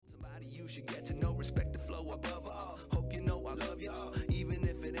above all. Hope you know I love y'all, even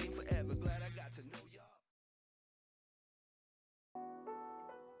if it ain't forever. Glad I got to know y'all.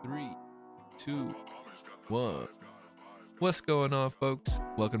 3, 2, 1. What's going on, folks?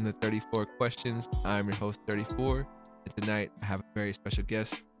 Welcome to 34 Questions. I'm your host, 34, and tonight I have a very special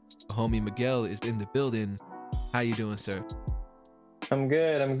guest. The homie Miguel is in the building. How you doing, sir? I'm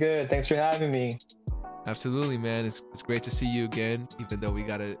good. Thanks for having me. Absolutely, man. It's great to see you again, even though we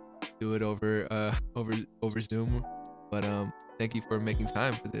gotta do it over Zoom. But thank you for making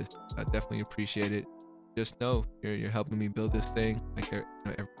time for this. I definitely appreciate it. Just know you're helping me build this thing, like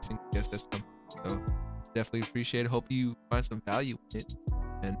every single guest that's come. So definitely appreciate it. Hope you find some value in it,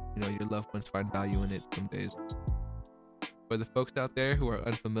 and your loved ones find value in it some days. For the folks out there who are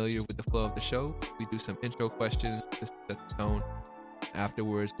unfamiliar with the flow of the show, we do some intro questions just to set the tone.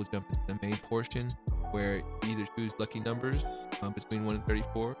 Afterwards, we'll jump into the main portion where you either choose lucky numbers between 1 and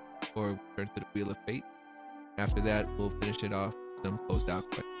 34, or turn to the Wheel of Fate. After that, we'll finish it off with some closed out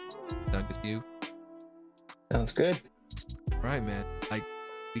questions. Sound good to you? Sounds good. Right, man. Like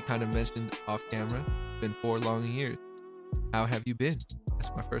we kind of mentioned off camera, it's been 4 long years. How have you been?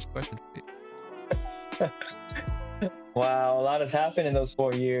 That's my first question for you. Wow, a lot has happened in those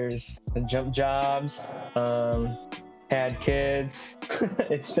 4 years. I jumped jobs, had kids.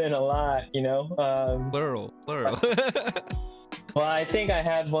 It's been a lot, Plural. Well, I think I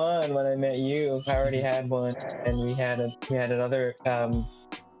had one when I met you. I already had one, and we had another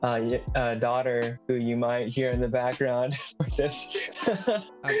daughter who you might hear in the background for this.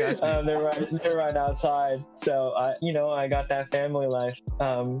 I got you. They're right outside. So I got that family life.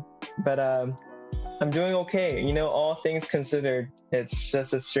 But I'm doing okay. All things considered, it's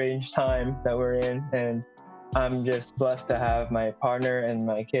just a strange time that we're in, and I'm just blessed to have my partner and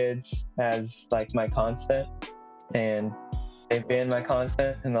my kids as like my constant, and they've been my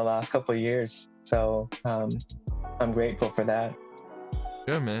constant in the last couple of years. So I'm grateful for that.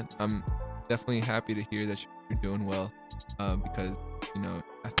 Sure, man. I'm definitely happy to hear that you're doing well, because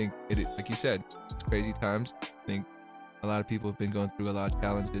I think like you said, it's crazy times. I think a lot of people have been going through a lot of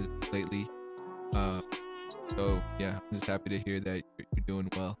challenges lately. So yeah, I'm just happy to hear that you're doing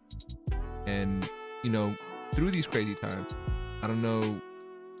well. And through these crazy times, I don't know.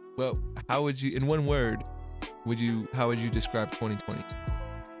 Well, how would you, in one word, how would you describe 2020?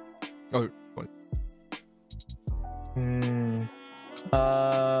 Or 20.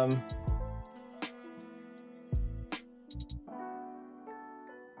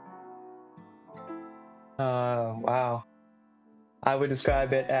 Wow. I would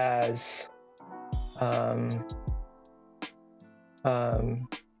describe it as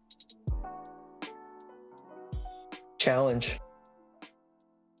challenge.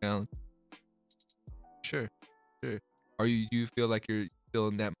 Sure. Do you feel like you're still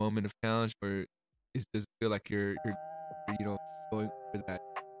in that moment of challenge, or does it feel like you're going for that,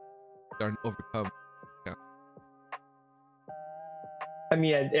 starting to overcome? I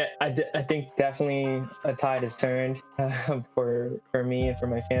mean, I think definitely a tide has turned for me and for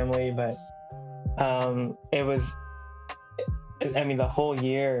my family, but it was. I mean, the whole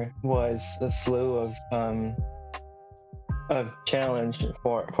year was a slew of challenge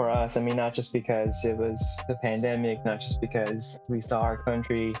for us. I mean, not just because it was the pandemic, not just because we saw our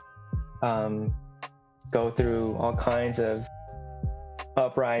country go through all kinds of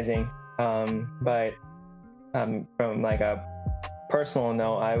uprising, but from like a personal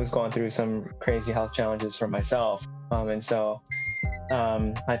note, I was going through some crazy health challenges for myself, and so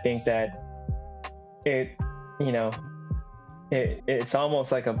I think that it's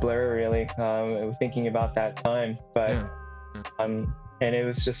almost like a blur, really, thinking about that time, but yeah. And it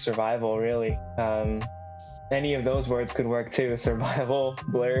was just survival, really. Any of those words could work too. Survival,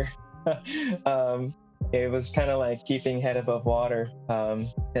 blur. It was kind of like keeping head above water. And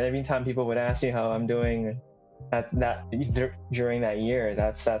every time people would ask me how I'm doing during that year,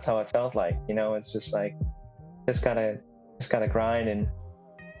 that's how it felt like. It's just like just gotta grind and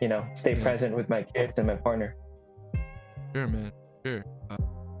stay present with my kids and my partner. Sure, man. Sure.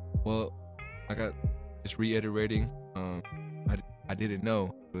 Well, I got just reiterating. I didn't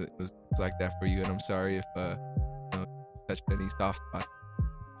know it was like that for you, and I'm sorry if touched any soft spots.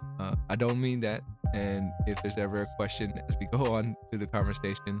 I don't mean that. And if there's ever a question as we go on through the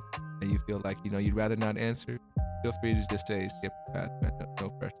conversation and you feel like you'd rather not answer, feel free to just say skip past, man. No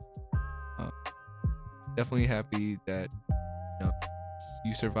pressure. Definitely happy that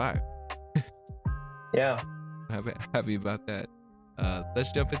you survived. Yeah. Happy about that.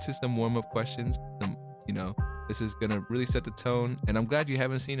 Let's jump into some warm-up questions. This is gonna really set the tone, and I'm glad you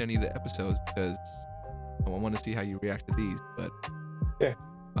haven't seen any of the episodes because I want to see how you react to these. But yeah,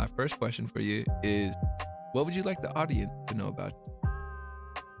 my first question for you is, what would you like the audience to know about you?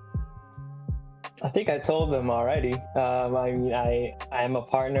 I think I told them already. I mean, I am a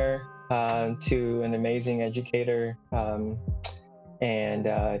partner to an amazing educator, and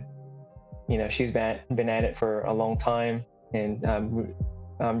you know, she's been at it for a long time, and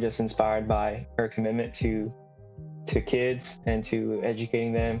I'm just inspired by her commitment to kids and to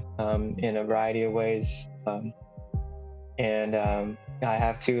educating them in a variety of ways. And I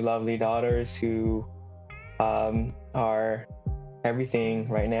have two lovely daughters who are everything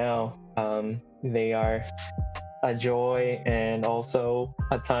right now. They are a joy and also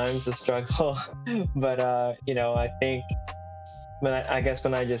at times a struggle. But you know, I think when I guess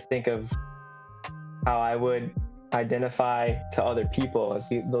when I just think of how I would identify to other people,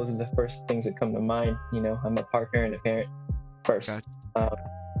 those are the first things that come to mind. You know, I'm a partner and a parent first. Gotcha.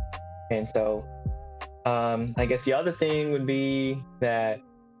 And so I guess the other thing would be that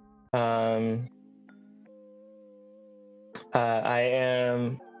I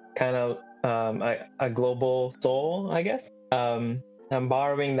am kind of a global soul, I guess. I'm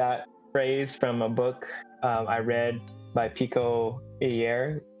borrowing that phrase from a book I read by Pico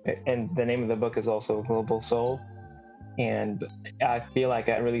Iyer, and the name of the book is also Global Soul. And I feel like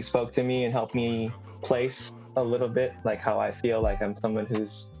that really spoke to me and helped me place a little bit like how I feel like I'm someone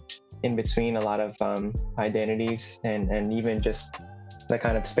who's in between a lot of identities, and even just the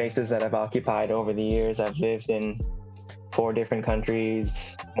kind of spaces that I've occupied over the years. I've lived in 4 different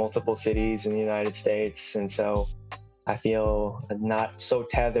countries, multiple cities in the United States, and so I feel not so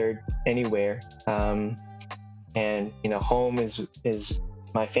tethered anywhere. And you know, home is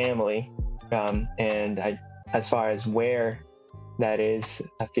my family, and as far as where that is,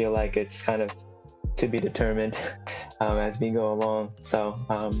 I feel like it's kind of to be determined as we go along. So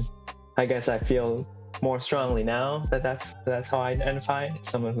I guess I feel more strongly now that that's how I identify as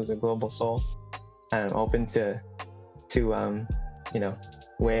someone who's a global soul. I'm open to you know,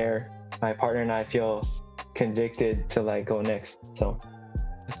 where my partner and I feel convicted to like go next. So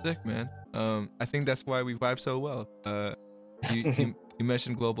That's sick, man. I think that's why we vibe so well. You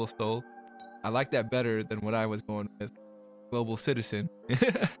mentioned global soul. I like that better than what I was going with, global citizen. You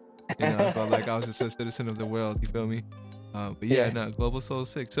know, I felt like I was just a citizen of the world. You feel me? But yeah, no, global soul is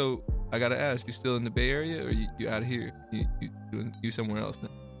sick. So I gotta ask, you still in the Bay Area, or you out of here? You somewhere else now?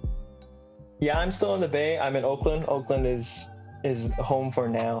 yeah, I'm still in the Bay. I'm in Oakland. Oakland is home for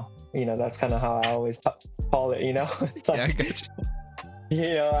now. You know, that's kind of how I always call it. You know, it's like, Yeah, I got you.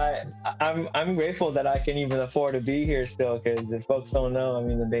 you know, I'm grateful that I can even afford to be here still, because if folks don't know, I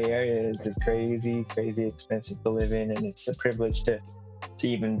mean, the Bay Area is just crazy expensive to live in, and it's a privilege to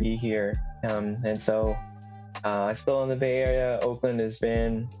even be here. And so I'm still in the Bay Area. Oakland has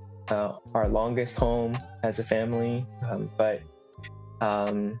been our longest home as a family, but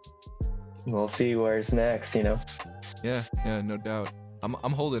we'll see where's next, you know. Yeah, no doubt. I'm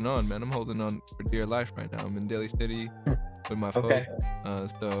holding on, man. I'm holding on for dear life right now. I'm in Daly City with my folks. Okay.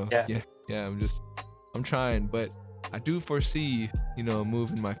 So Yeah. I'm trying, but I do foresee, you know, a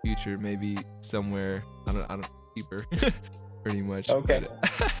move in my future, maybe somewhere. I don't cheaper, pretty much. Okay.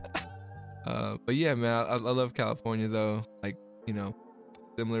 But yeah, man, I love California though. Like, you know,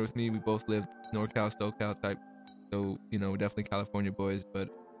 similar with me, we both live NorCal, SoCal type. So, you know, we're definitely California boys. But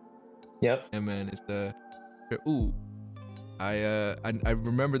Yep. yeah, man, it's I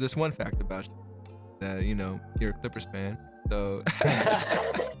remember this one fact about you, that, you know, you're a Clippers fan. So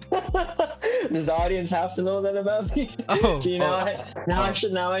does the audience have to know that about me? See, I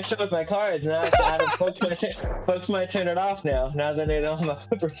showed my cards. Now folks might turn it off now that they know I'm a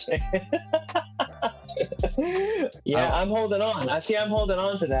Clippers fan. Yeah, I'm holding on. I'm holding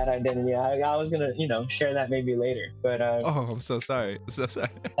on to that identity. I was gonna, you know, share that maybe later, but I'm so sorry.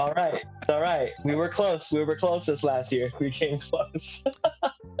 All right, it's all right. We were close this last year. We came close.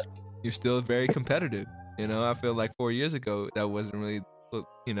 You're still very competitive. You know, I feel like 4 years ago that wasn't really,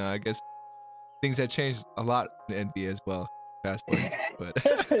 you know, I guess things had changed a lot in the NBA as well. Fast forward,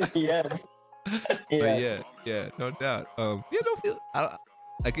 but yes. But yeah, no doubt. Don't feel.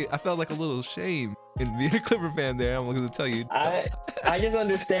 I felt like a little shame in being a Clipper fan there. I'm going to tell you. I just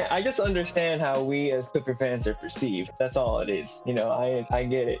understand how we as Clipper fans are perceived. That's all it is. You know, I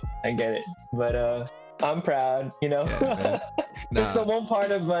get it. But I'm proud, you know. Yeah, It's the one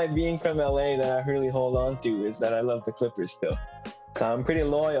part of my being from LA that I really hold on to, is that I love the Clippers still. So I'm pretty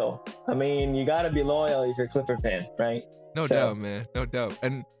loyal. I mean, you got to be loyal if you're a Clipper fan, right? No doubt, man. No doubt.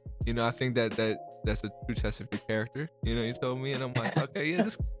 And, you know, I think that's a true test of your character. You know, you told me, and I'm like, okay, yeah,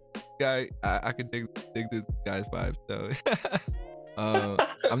 this guy, I can dig the guy's vibe. So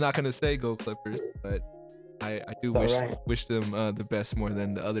I'm not going to say go Clippers, but I do All wish right. wish them the best more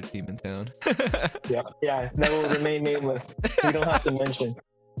than the other team in town. Yeah, that will remain nameless. We don't have to mention.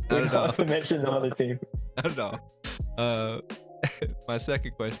 We Not don't at all. have to mention the other team. Not at all. My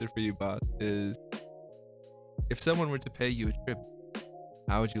second question for you, boss, is if someone were to pay you a trip,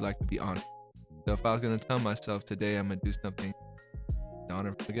 how would you like to be honored? So if I was gonna tell myself today I'm gonna do something to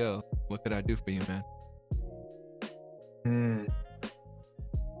honor Miguel, what could I do for you, man?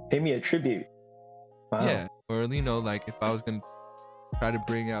 Pay me a tribute. Wow. Yeah, or like if I was gonna try to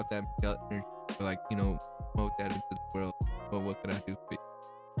bring out that Miguel energy, or like promote that into the world, well, what could I do for you?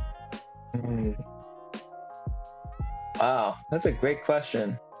 Wow, that's a great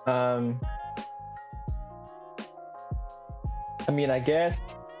question. I mean, I guess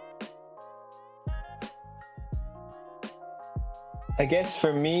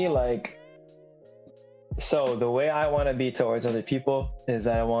for me, like, so the way I want to be towards other people is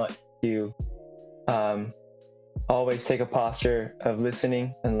that I want to always take a posture of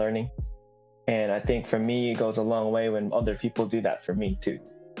listening and learning. And I think for me, it goes a long way when other people do that for me too.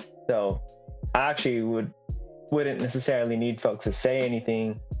 So I actually wouldn't necessarily need folks to say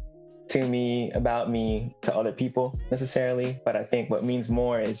anything to me about me to other people necessarily, but I think what means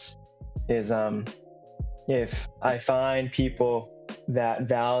more is if I find people that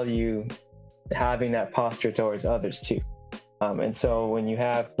value having that posture towards others too. And so when you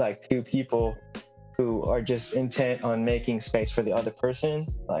have like two people who are just intent on making space for the other person,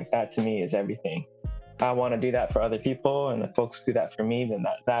 like that to me is everything. I want to do that for other people, and if folks do that for me, then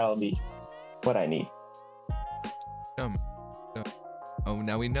that'll be what I need. Oh,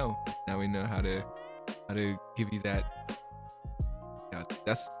 now we know. Now we know how to give you that. Yeah,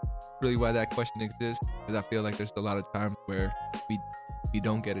 that's really why that question exists, because I feel like there's a lot of times where we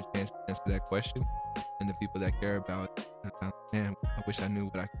don't get a chance to answer that question, and the people that care about it, man, I wish I knew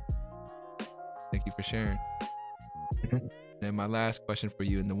what I could. Thank you for sharing. And my last question for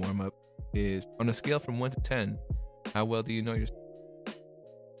you in the warm-up is, on a scale from 1 to 10, how well do you know yourself?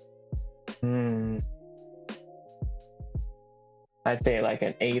 I'd say like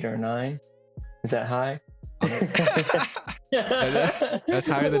an 8 or 9. Is that high? That's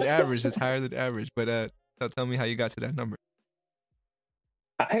higher than average. That's higher than average. But tell me how you got to that number.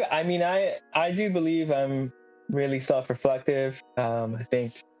 I mean, I do believe I'm really self-reflective. I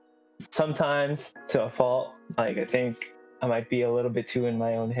think sometimes to a fault. Like, I think I might be a little bit too in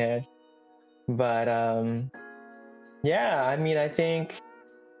my own head. But yeah, I mean, I think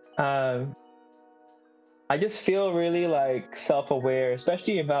I just feel really like self-aware,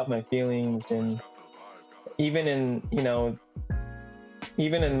 especially about my feelings, and even in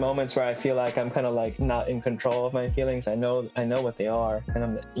moments where I feel like I'm kind of like not in control of my feelings, I know what they are, and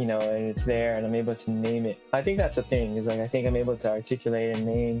I'm and it's there, and I'm able to name it. I think that's the thing, is like I think I'm able to articulate and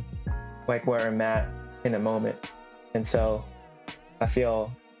name like where I'm at in a moment, and so I feel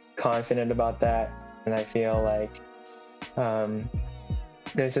confident about that, and I feel like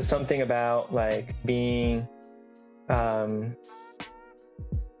there's just something about like being I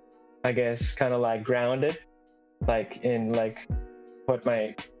guess kind of like grounded, like in like what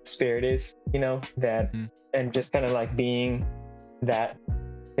my spirit is, that and just kind of like being that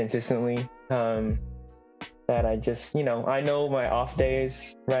consistently, that I just I know my off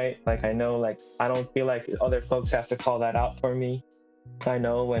days, right? Like I know, like I don't feel like other folks have to call that out for me. I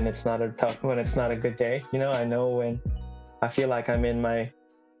know when it's not a good day, I know when I feel like I'm in my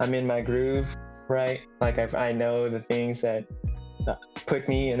groove, right? Like I know the things that put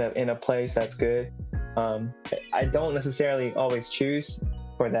me in a place that's good. I don't necessarily always choose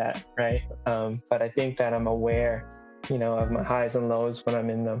for that, right? But I think that I'm aware, of my highs and lows when I'm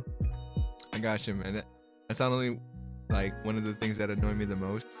in them. I got you, man. That's not only like one of the things that annoy me the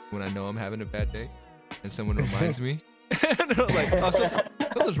most when I know I'm having a bad day, and someone reminds me, and they're like, "Oh,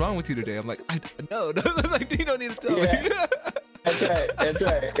 something's wrong with you today." I'm like, "I know." Like, you don't need to tell me. That's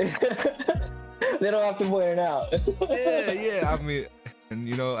right. They don't have to point it out. Yeah. I mean,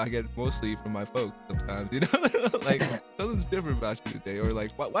 and I get mostly from my folks sometimes. Like something's different about you today, or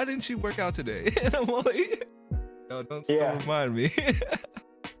like, why didn't you work out today? And I'm like, no, don't remind me.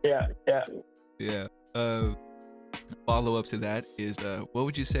 Yeah. Follow up to that is, what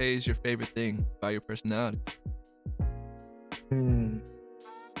would you say is your favorite thing about your personality?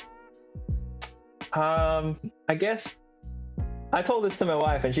 I guess I told this to my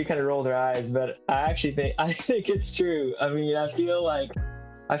wife and she kind of rolled her eyes, but I think it's true. I mean, I feel like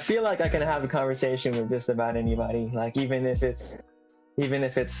I can have a conversation with just about anybody, like even if it's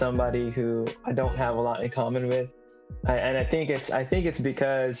somebody who I don't have a lot in common with. I think it's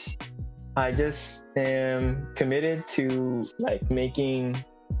because I just am committed to like making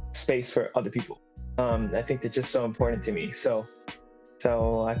space for other people. I think they're just so important to me. So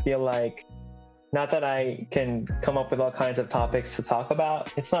I feel like, not that I can come up with all kinds of topics to talk about.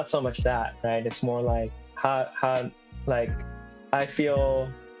 It's not so much that, right? It's more like how like I feel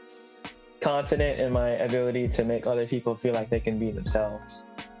confident in my ability to make other people feel like they can be themselves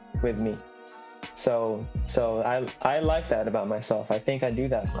with me. So I like that about myself. I think I do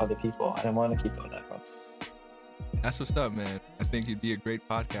that for other people. I don't want to keep doing that for them. That's what's up, man. I think you'd be a great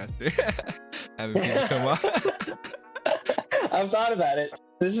podcaster. Having people come on. I've thought about it.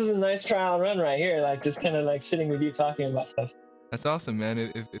 This is a nice trial run right here, like just kind of like sitting with you talking about stuff. That's awesome, man.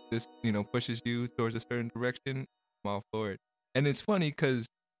 If this, you know, pushes you towards a certain direction, I'm all for it. And it's funny because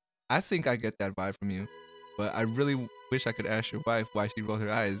I think I get that vibe from you, but I really wish I could ask your wife why she rolled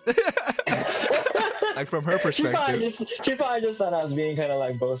her eyes. Like from her perspective. She probably just thought I was being kind of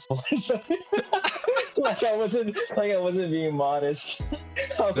like boastful or something. like I wasn't being modest.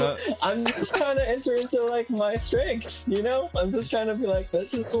 No. I'm just trying to enter into like my strengths, you know? I'm just trying to be like,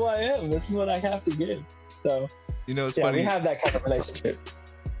 this is who I am. This is what I have to give. So, you know, it's yeah, funny. We have that kind of relationship.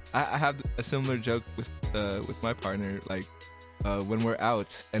 I have a similar joke with my partner, like when we're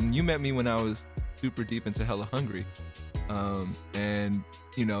out, and you met me when I was super deep into Hella Hungry, and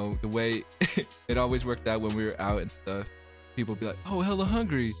you know the way it always worked out when we were out and stuff. People be like, "Oh, Hella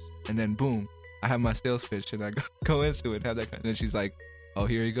Hungry," and then boom, I have my sales pitch and I go into it, and have that kind, and then she's like, "Oh,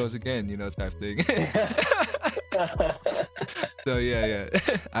 here he goes again," you know, type thing. So yeah,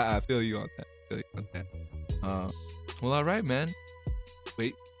 I feel you on that. Well, all right, man.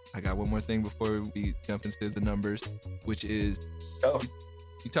 Wait, I got one more thing before we jump into the numbers, which is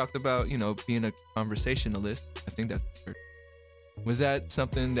you talked about, you know, being a conversationalist. I think that's the word. Was that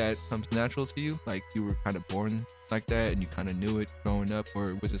something that comes natural to you? Like you were kind of born like that and you kind of knew it growing up,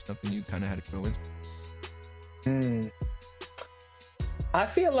 or was it something you kind of had to grow into? I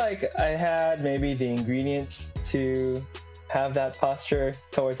feel like I had maybe the ingredients to have that posture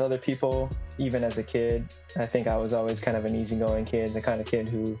towards other people, even as a kid. I think I was always kind of an easygoing kid, the kind of kid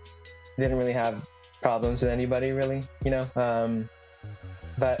who didn't really have problems with anybody, really, you know.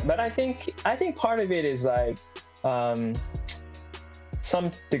 But I think part of it is like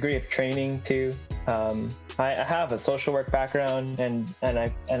some degree of training too. I have a social work background, and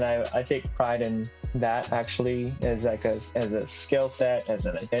I take pride in that actually as like as a skill set, as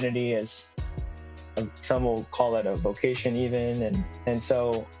an identity, as some will call it a vocation even, and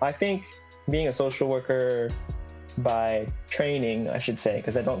so I think being a social worker by training, I should say,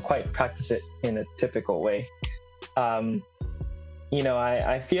 because I don't quite practice it in a typical way. You know,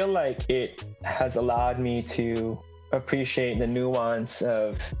 I feel like it has allowed me to appreciate the nuance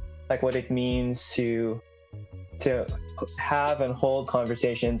of like what it means to have and hold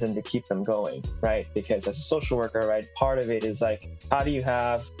conversations and to keep them going, right? Because as a social worker, right, part of it is like, how do you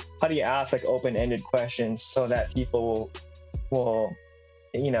ask like open-ended questions so that people will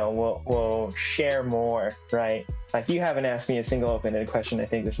share more, right? Like you haven't asked me a single open-ended question, I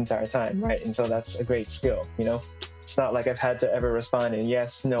think, this entire time, right? And so that's a great skill, you know? It's not like I've had to ever respond in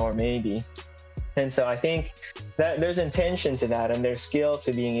yes, no, or maybe. And so I think that there's intention to that, and there's skill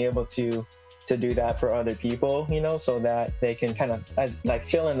to being able to do that for other people, you know, so that they can kind of like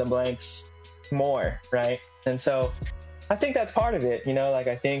fill in the blanks more, right? And so I think that's part of it, you know, like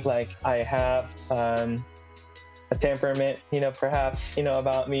I think like I have a temperament, you know, perhaps, you know,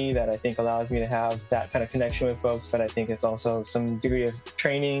 about me that I think allows me to have that kind of connection with folks, but I think it's also some degree of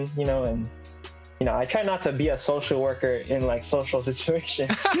training, you know, and you know, I try not to be a social worker in like social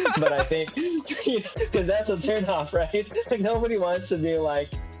situations, but I think, because that's a turnoff, right? Like nobody wants to be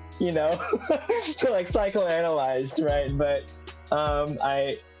like, you know, like psychoanalyzed, right? But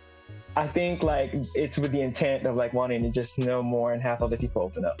I think like it's with the intent of like wanting to just know more and have other people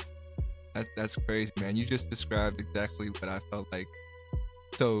open up. That's crazy, man. You just described exactly what I felt like.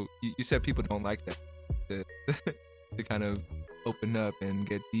 So you said people don't like that, to kind of open up and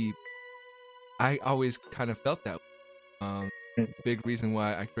get deep. I always kind of felt that. Big reason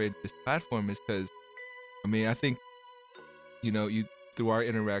why I created this platform is because, I mean, I think, you know, through our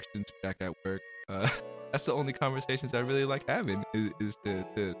interactions back at work, that's the only conversations I really like having is to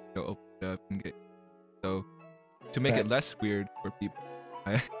you know, open it up and get. So to make it less weird for people,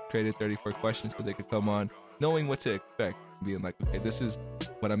 I created 34 questions so they could come on knowing what to expect, being like, okay, this is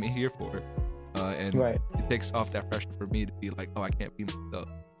what I'm here for, and it takes off that pressure for me to be like, oh, I can't be myself.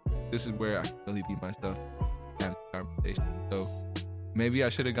 This is where I can really be myself and have a conversation. So maybe I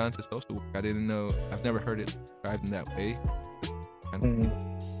should have gone to social work. I didn't know. I've never heard it described in that way.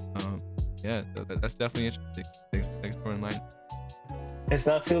 Yeah, so that's definitely interesting. Thanks for enlightening. It's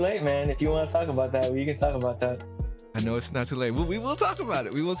not too late, man. If you want to talk about that, we can talk about that. I know it's not too late. We will talk about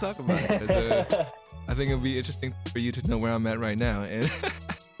it. We will talk about it. 'Cause, I think it'll be interesting for you to know where I'm at right now and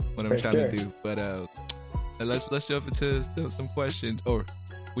what I'm For trying sure. to do. But let's jump into some questions. Or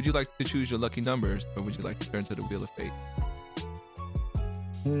would you like to choose your lucky numbers, or would you like to turn to the wheel of fate?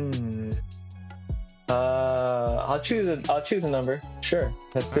 I'll choose a number. Sure,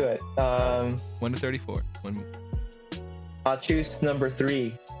 let's do it. 1 to 34. I'll choose number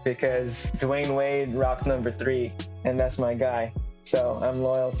 3 because Dwayne Wade rocked number 3, and that's my guy. So I'm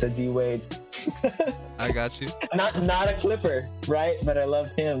loyal to D Wade. I got you. Not a Clipper, right? But I love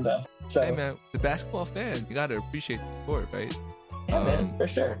him though. So Hey man, the basketball fan, you gotta appreciate the sport, right? yeah, man, for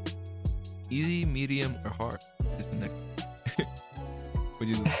sure. Easy, medium, or hard is the next. Would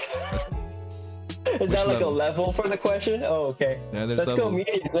you? Is that like level? a level for the question? Oh, okay. Yeah, there's Let's go levels.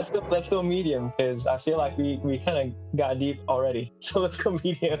 medium. Let's go medium because I feel like we kind of got deep already. So let's go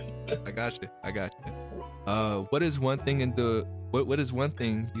medium. I got you. What is one thing what is one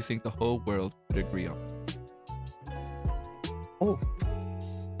thing you think the whole world would agree on? Ooh.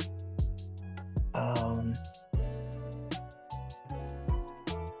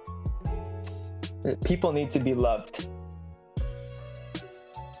 People need to be loved.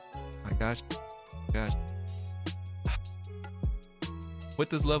 I got you. What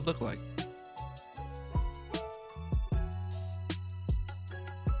does love look like?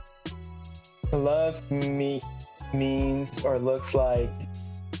 Love means or looks like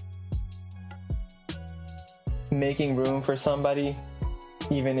making room for somebody,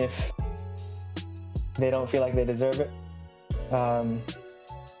 even if they don't feel like they deserve it, or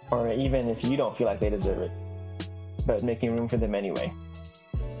even if you don't feel like they deserve it, but making room for them anyway.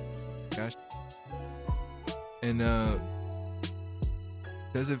 Gosh. And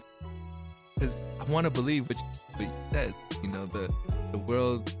does it? Because I want to believe what you said. You know, the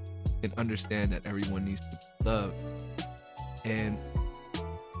world can understand that everyone needs to be loved, and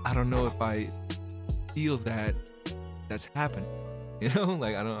I don't know if I feel that that's happening. You know,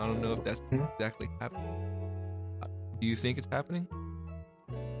 like I don't know if that's exactly happening. Do you think it's happening?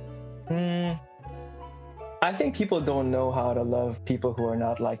 I think people don't know how to love people who are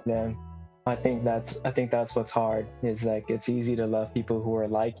not like them. I think that's what's hard. Is like it's easy to love people who are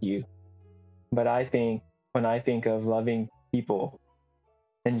like you, but I think when I think of loving people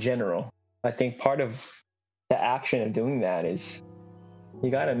in general, I think part of the action of doing that is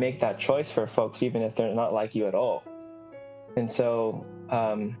you got to make that choice for folks, even if they're not like you at all. And so,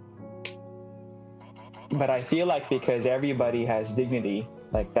 but I feel like because everybody has dignity,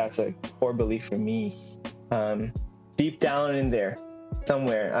 like that's a core belief for me. Deep down in there,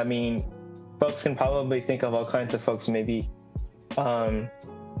 somewhere. I mean, folks can probably think of all kinds of folks maybe who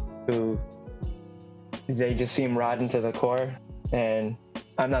they just seem rotten to the core, and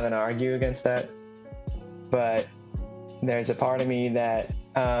I'm not going to argue against that. But there's a part of me that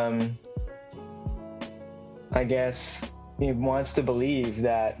I guess he wants to believe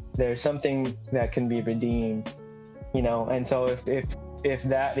that there's something that can be redeemed, you know. And so if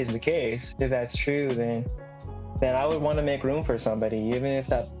that is the case, if that's true, then I would want to make room for somebody, even if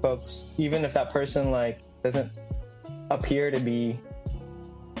that person like doesn't appear to be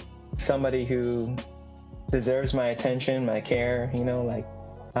somebody who deserves my attention, my care, you know, like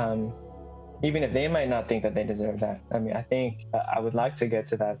even if they might not think that they deserve that. I mean, I think I would like to get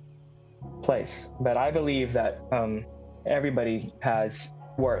to that place, but I believe that everybody has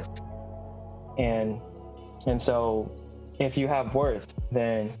worth, and so if you have worth,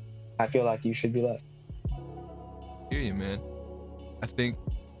 then I feel like you should be loved. Hear you, man. I think,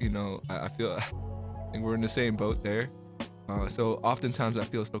 you know, I think we're in the same boat there. So oftentimes I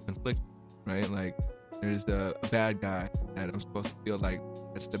feel so conflicted, right? Like there's a bad guy that I'm supposed to feel like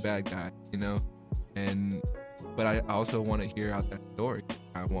that's the bad guy, you know? But I also want to hear out that story.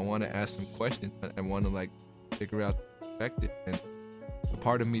 I want to ask some questions. I want to like figure out the perspective. And a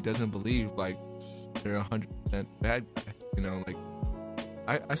part of me doesn't believe like they're 100% bad guy, you know? Like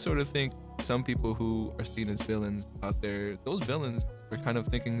I sort of think some people who are seen as villains out there, those villains are kind of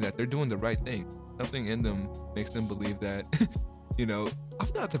thinking that they're doing the right thing. Something in them makes them believe that, you know, I'm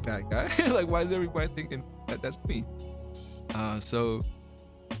not the bad guy. Like, why is everybody thinking that that's me? So,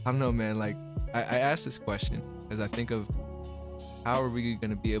 I don't know, man. Like, I asked this question as I think of how are we going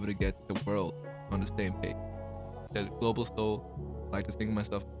to be able to get the world on the same page? As a global soul, I like to think of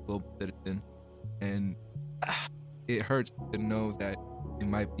myself as a global citizen, and it hurts to know that it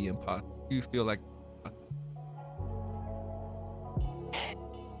might be impossible. Do you feel like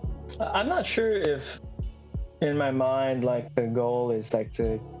I'm not sure if in my mind like the goal is like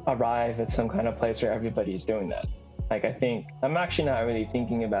to arrive at some kind of place where everybody's doing that. Like I think I'm actually not really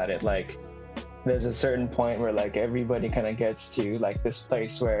thinking about it like there's a certain point where like everybody kind of gets to like this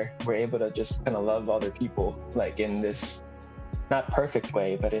place where we're able to just kind of love other people like in this not perfect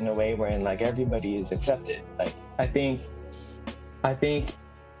way, but in a way wherein like everybody is accepted. Like I think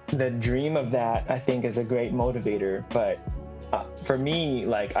the dream of that, I think, is a great motivator. But for me,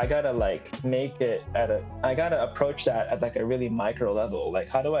 like I gotta like make it I gotta approach that at like a really micro level. Like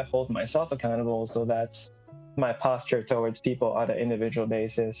how do I hold myself accountable? So that's my posture towards people on an individual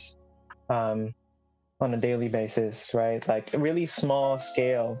basis, on a daily basis, right? Like a really small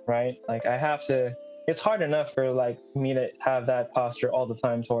scale, right? Like it's hard enough for like me to have that posture all the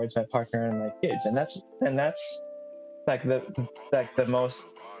time towards my partner and my kids. And that's like the most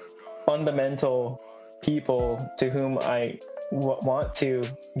fundamental people to whom I want to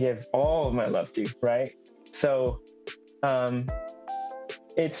give all of my love to, right? So I'm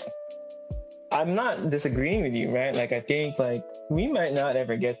not disagreeing with you, right? Like I think like we might not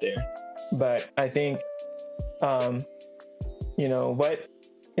ever get there, but I think what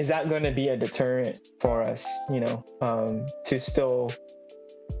is that going to be a deterrent for us, to still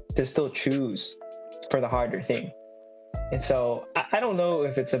choose for the harder thing. And so I don't know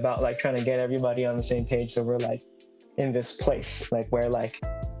if it's about like trying to get everybody on the same page so we're like in this place like where like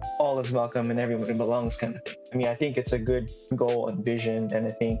all is welcome and everyone belongs kind of thing. I mean, I think it's a good goal and vision, and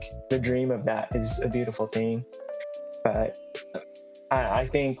I think the dream of that is a beautiful thing. But I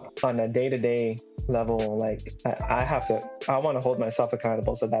think on a day-to-day level, like I want to hold myself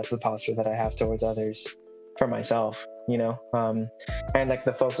accountable. So that's the posture that I have towards others for myself, and like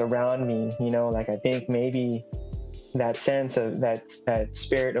the folks around me, like I think maybe that sense of that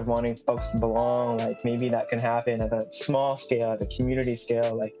spirit of wanting folks to belong, like maybe that can happen at a small scale, at a community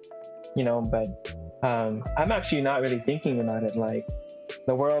scale, like, but I'm actually not really thinking about it like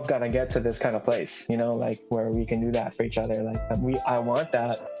the world's got to get to this kind of place, like where we can do that for each other. Like I want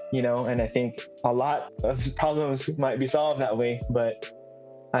that, and I think a lot of problems might be solved that way, but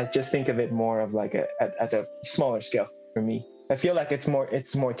I just think of it more of like at a smaller scale for me. I feel like it's more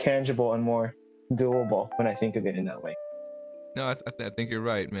tangible and more doable when I think of it in that way. No, I think you're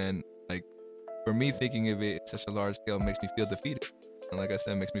right, man. Like for me, thinking of it at such a large scale makes me feel defeated, and like I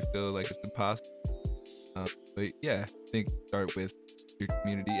said, makes me feel like it's impossible. But yeah, I think start with your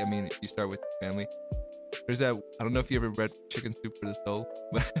community. I mean, you start with your family. There's that. I don't know if you ever read Chicken Soup for the Soul,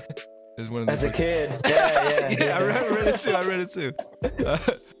 but there's one of the as a kid. Yeah. I read it too.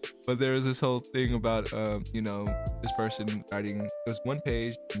 But there was this whole thing about this person writing. It was one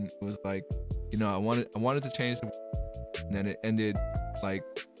page, and it was like, I wanted to change the world, and then it ended like,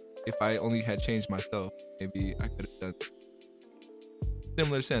 if I only had changed myself, maybe I could have done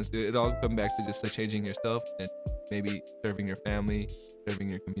similar sense. It all come back to just changing yourself and maybe serving your family, serving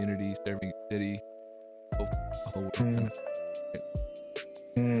your community, serving your city, a whole world kind of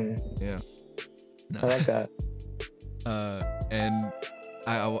thing. Yeah. No. I like that. And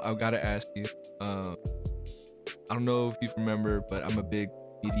I gotta ask you, I don't know if you remember, but I'm a big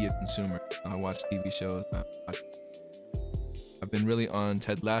media consumer. I watch TV shows. I've been really on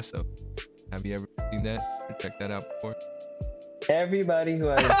Ted Lasso. Have you ever seen that or checked that out before? Everybody who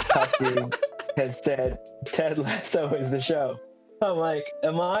I've talked to has said Ted Lasso is the show. I'm like,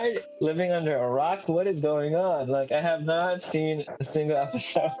 am I living under a rock? What is going on? Like, I have not seen a single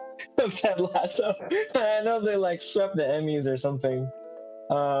episode of Ted Lasso. I know they like swept the Emmys or something.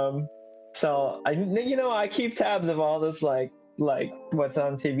 So I keep tabs of all this like what's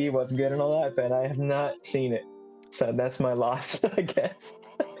on TV, what's good and all that, but I have not seen it. So that's my loss, I guess.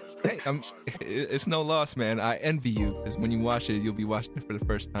 Hey, it's no loss, man. I envy you, because when you watch it, you'll be watching it for the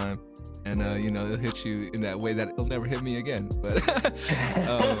first time, and it'll hit you in that way that it'll never hit me again. But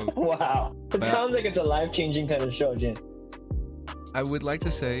wow, it sounds like it's a life-changing kind of show, Jin. I would like to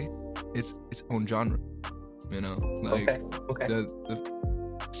say it's its own genre. Like okay. The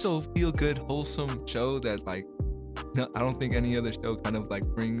so feel good, wholesome show that like I don't think any other show kind of like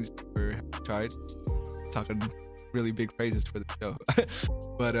brings or tried. Talking really big praises for the show.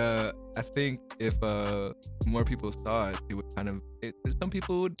 But I think if more people saw it, it would kind of some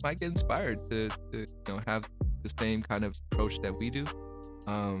people might get inspired to have the same kind of approach that we do.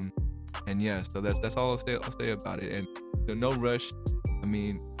 And yeah, so that's all I'll say about it. And no rush. I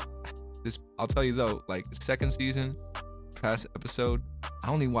mean, I'll tell you though, like the second season, past episode, I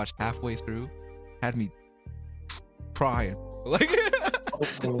only watched halfway through, had me crying. Like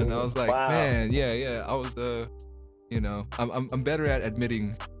and I was like, wow. Man, yeah. I was I'm better at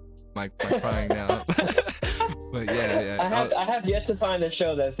admitting my crying now. But yeah. I have yet to find a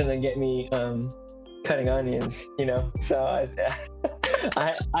show that's gonna get me cutting onions, so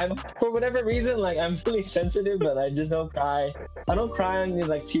I'm for whatever reason, like I'm really sensitive, but I just don't cry. I don't cry on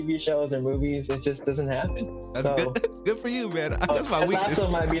like TV shows or movies. It just doesn't happen. That's So, good. Good for you, man. That's my and weakness.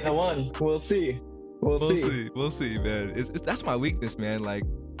 Lasso might be the one. We'll see. We'll see. We'll see, man. That's my weakness, man. Like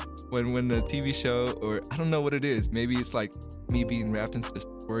when the TV show, or I don't know what it is. Maybe it's like me being wrapped into the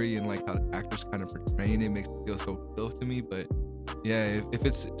story and like how the actors kind of portraying it makes it feel so real to me. But yeah, if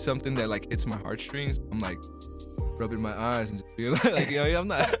it's something that like hits my heartstrings, I'm like rubbing my eyes and just being like, yo, yeah, I'm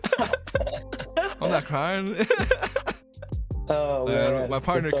not crying. Oh man, my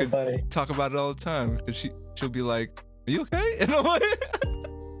partner that's so could funny. talk about it all the time because she'll be like, "Are you okay?" And I'm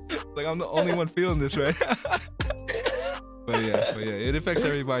like I'm the only one feeling this right. but yeah, it affects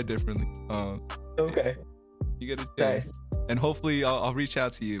everybody differently. Okay. You get a chance, Nice. and hopefully I'll reach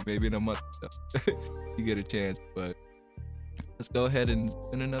out to you maybe in a month or so. You get a chance, but let's go ahead and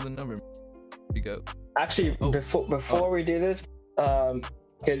spin another number. Here you go. Actually, Oh. before we do this,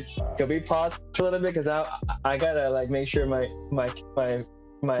 could we pause for a little bit because I gotta like make sure my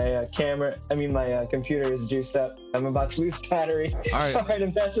camera, my computer is juiced up. I'm about to lose battery. All right. Sorry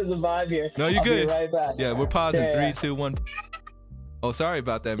to mess with the vibe here. No, you're I'll good. Be right back. Yeah, we're pausing. Yeah, yeah. 3, 2, 1. Oh, sorry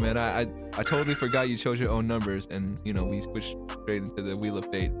about that, man. I totally forgot you chose your own numbers, and we switched straight into the Wheel of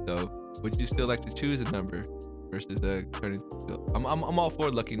Fate. So, would you still like to choose a number versus turning? I'm all for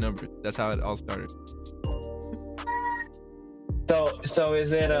lucky numbers. That's how it all started. So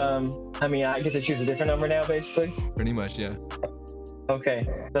is it I get to choose a different number now, basically. Pretty much, yeah. Okay,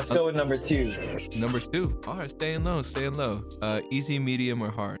 let's go with number 2. Number 2. All right, staying low. Easy, medium,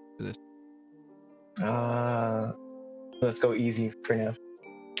 or hard for this? Let's go easy for now.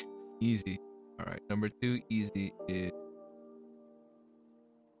 Easy. All right. Number 2, easy is.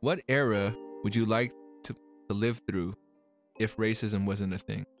 What era would you like to live through if racism wasn't a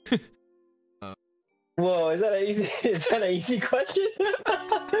thing? Whoa, is that an easy question?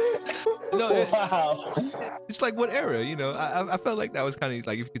 No, Wow. It's like what era, I felt like that was kind of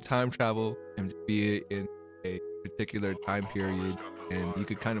like if you could time travel and be in a particular time period, and you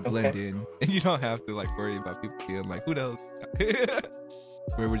could kind of blend in, and you don't have to like worry about people being like, who knows?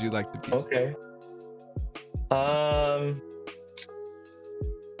 Where would you like to be? Okay.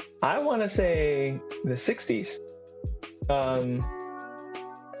 I want to say the 60s.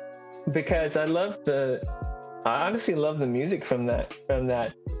 Because I honestly love the music from that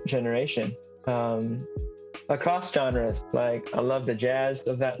generation. Across genres, like I love the jazz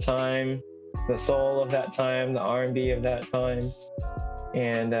of that time, the soul of that time, the R&B of that time,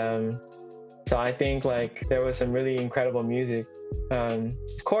 and so I think like there was some really incredible music. Of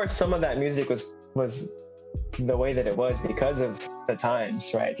course, some of that music was the way that it was because of the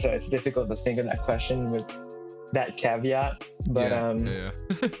times, right? So it's difficult to think of that question with that caveat, but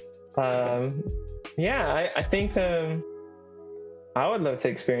I think I would love to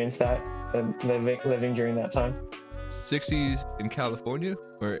experience that, living during that time. 60s in California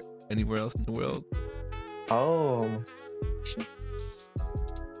or anywhere else in the world? Oh.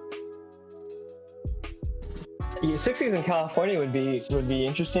 Yeah, 60s in California would be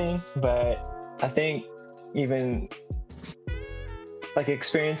interesting, but I think even like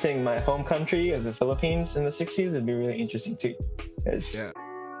experiencing my home country of the Philippines in the 60s would be really interesting too. It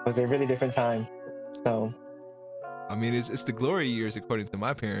was a really different time. So I mean, it's the glory years according to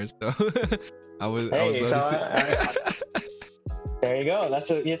my parents, so I would love so to see. there you go.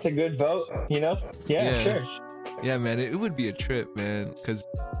 It's a good vote, Yeah, sure. Yeah, man, it would be a trip, man, because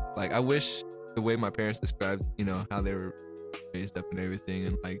like I wish the way my parents described, how they were raised up and everything,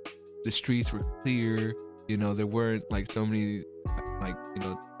 and like the streets were clear, there weren't like so many like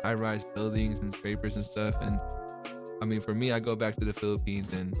high-rise buildings and scrapers and stuff. And I mean, for me, I go back to the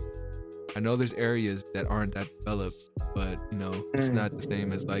Philippines, and I know there's areas that aren't that developed, but it's not the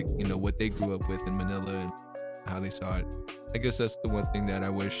same as like what they grew up with in Manila and how they saw it. I guess that's the one thing that I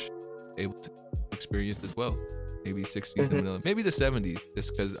wish able to experience as well. Maybe 60s in Manila, maybe the 70s,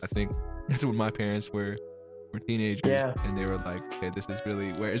 just because I think that's when my parents were teenagers, and they were like, okay, this is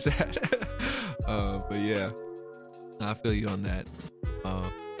really where it's at. But yeah, I feel you on that.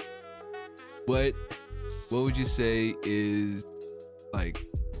 What would you say is like,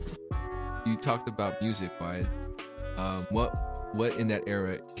 you talked about music wise, what in that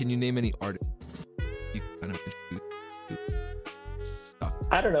era, can you name any artists you kind of introduced to?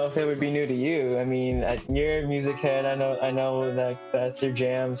 I don't know if it would be new to you. I mean, you're a music head. I know that that's your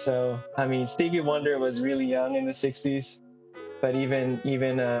jam. So, I mean, Stevie Wonder was really young in the 60s, but even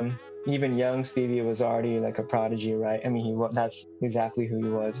young Stevie was already like a prodigy, right? I mean, that's exactly who he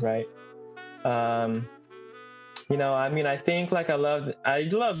was, right? I mean, I think like I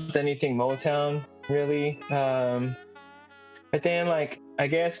loved anything Motown, really. But then like I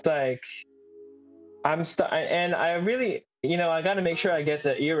guess like and I really, I got to make sure I get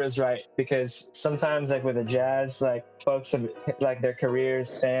the eras right, because sometimes like with the jazz, like folks have like their careers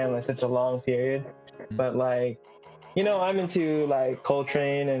span like such a long period. But like, I'm into like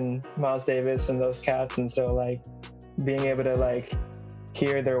Coltrane and Miles Davis and those cats, and so like being able to like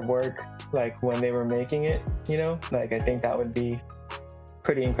hear their work like when they were making it, like I think that would be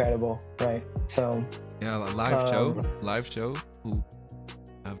pretty incredible, right? So yeah, like live show. Ooh,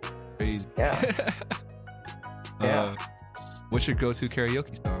 crazy. Yeah. Yeah. What's your go-to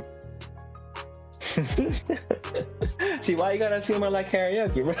karaoke song? See, why you gotta assume I like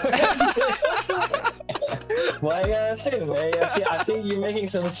karaoke, bro? Why you gotta assume, man? See, I think you're making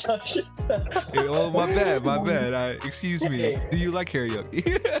some assumptions. Hey, oh, my bad. Excuse me. Do you like karaoke?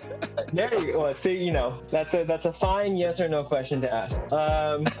 There you go. Well, see, that's a fine yes or no question to ask.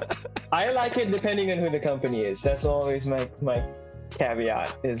 I like it depending on who the company is. That's always my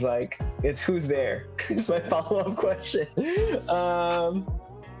caveat, is like, it's who's there. It's my follow-up question. I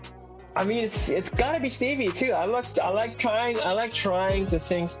mean, it's gotta be Stevie too. I like trying to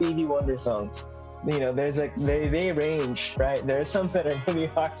sing Stevie Wonder songs. There's like they range, right? There's some that are really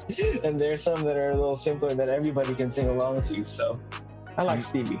hard, and there's some that are a little simpler that everybody can sing along to. So I like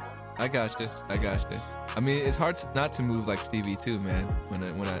Stevie. I gotcha. I mean, it's hard not to move like Stevie too, man. When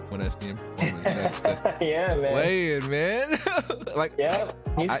I see him performing, yeah, man. Playing, man. Like, yeah,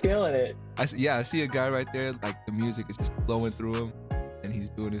 he's feeling it. I see a guy right there. Like the music is just flowing through him, and he's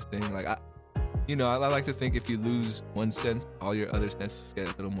doing his thing. Like I like to think if you lose one sense, all your other senses get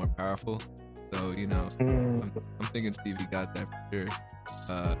a little more powerful. So I'm thinking Stevie got that for sure.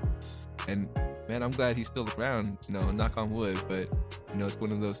 And man, I'm glad he's still around. Knock on wood. But it's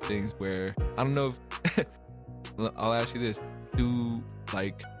one of those things where I don't know if I'll ask you this: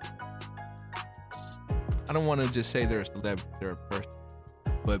 I don't want to just say they're a celebrity, they're a person,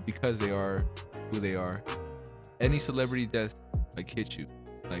 but because they are who they are, any celebrity death like hits you,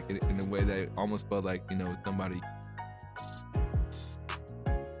 like in a way that it almost felt like somebody.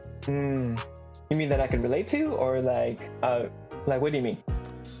 You mean that I can relate to, or like what do you mean?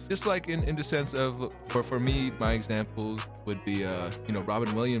 Just like in the sense of, for me, my examples would be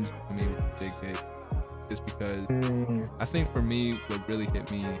Robin Williams to me was a big hit, just because I think for me what really hit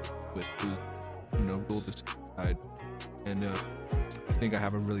me was Rule the Suicide, and I think I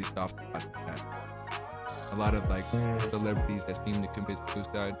have a really soft spot for that. A lot of like celebrities that seem to commit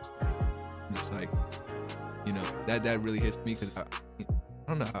suicide, I'm just like that really hits me, because I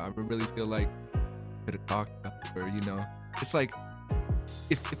don't know, I really feel like I could have talked about it, or it's like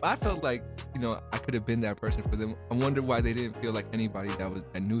if I felt like I could have been that person for them, I wonder why they didn't feel like anybody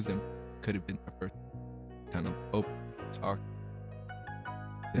that knew them could have been that person. Kind of open, talk,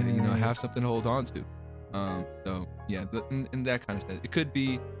 have something to hold on to. So yeah, in that kind of sense, it could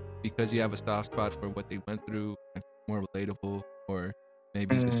be because you have a soft spot for what they went through, and more relatable, or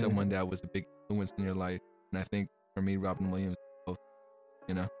maybe it's just someone that was a big influence in your life. And I think for me, Robin Williams, both.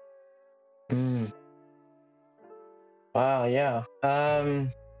 Wow, yeah.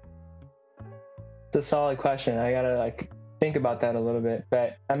 It's a solid question. I gotta think about that a little bit.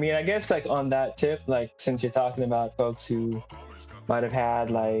 But I mean, I guess on that tip, since you're talking about folks who might have had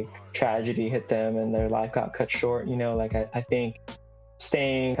tragedy hit them and their life got cut short, I think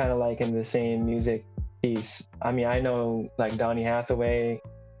staying kind of in the same music piece. I mean, I know Donny Hathaway,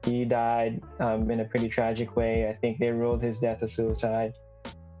 he died in a pretty tragic way. I think they ruled his death a suicide.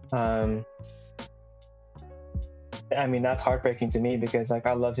 I mean, that's heartbreaking to me, because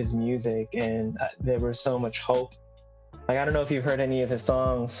I love his music, and there was so much hope. I don't know if you've heard any of his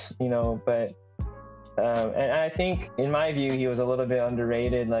songs, but and I think in my view he was a little bit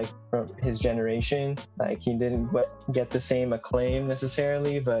underrated, from his generation. He didn't get the same acclaim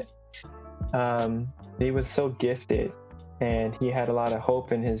necessarily, but he was so gifted, and he had a lot of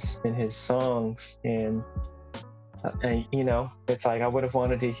hope in his songs, and it's I would have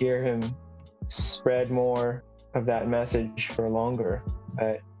wanted to hear him spread more of that message for longer.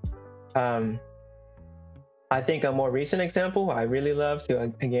 But I think a more recent example I really love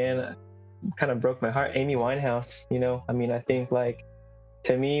to, again, kind of broke my heart, Amy Winehouse. I mean, I think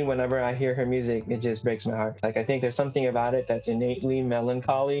to me, whenever I hear her music, it just breaks my heart. I think there's something about it that's innately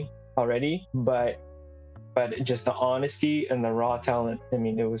melancholy already, but just the honesty and the raw talent, I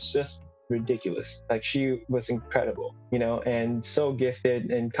mean, it was just ridiculous. She was incredible, and so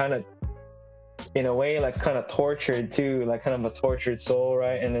gifted, and kind of in a way kind of tortured too, kind of a tortured soul,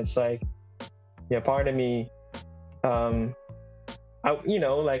 right? And it's part of me, I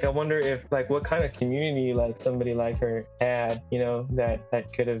wonder if what kind of community somebody like her had,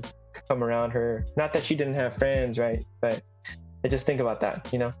 that could have come around her. Not that she didn't have friends, right? But just think about that,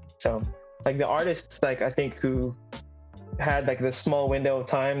 you know. So like the artists, like I think who had like this small window of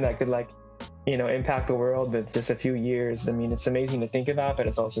time that could like, you know, impact the world with just a few years. I mean, it's amazing to think about, but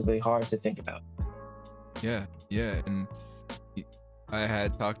it's also really hard to think about. Yeah, and I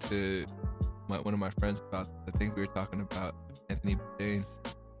had talked to one of my friends about, I think we were talking about Anthony Bourdain,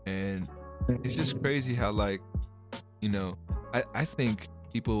 and it's just crazy how, like, you know, I think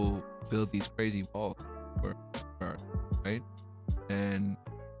people build these crazy walls for art, right? And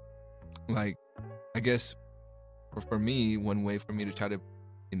like, I guess for me, one way for me to try to,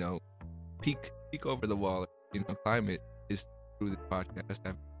 you know, peek over the wall, you know, climb it, is through the podcast,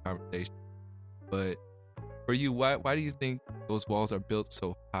 having a conversation. But for you, why do you think those walls are built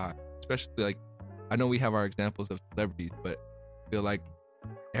so high? Especially, like, I know we have our examples of celebrities, but I feel like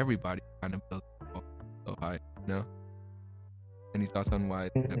everybody kind of built the wall so high, you know? Any thoughts on why?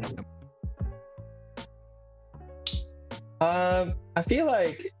 I feel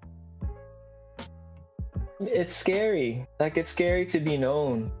like it's scary. Like, it's scary to be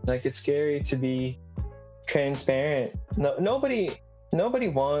known. Like, it's scary to be transparent. Nobody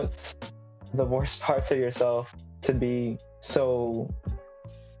wants the worst parts of yourself to be so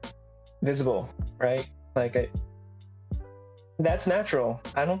visible, right? Like, that's natural.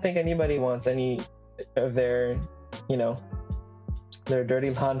 I don't think anybody wants any of their, you know, their dirty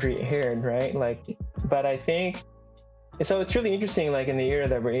laundry aired, right? Like, but I think, so it's really interesting, like in the era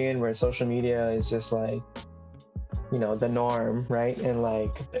that we're in, where social media is just like, you know, the norm, right? And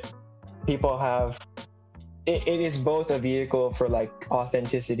like, people have, it is both a vehicle for like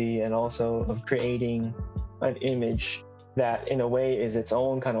authenticity and also of creating an image that in a way is its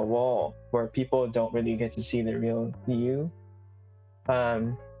own kind of wall where people don't really get to see the real you.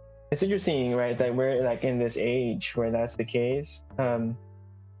 It's interesting, right, that we're like in this age where that's the case. And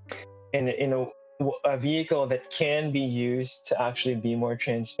in a vehicle that can be used to actually be more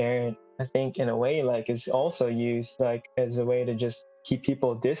transparent, I think in a way like is also used like as a way to just keep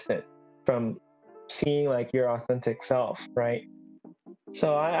people distant from seeing like your authentic self, right?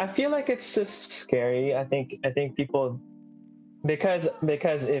 So I feel like it's just scary. I think people, because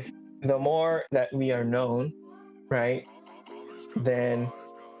if the more that we are known, right, then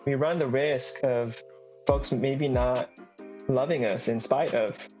we run the risk of folks maybe not loving us in spite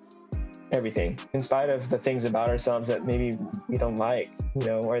of everything, in spite of the things about ourselves that maybe we don't like, you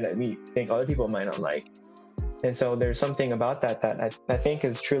know, or that we think other people might not like. And so there's something about that I think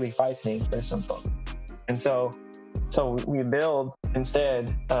is truly frightening for some folks. And so we build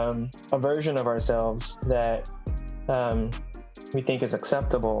instead a version of ourselves that we think is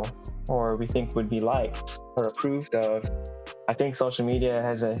acceptable or we think would be liked or approved of. I think social media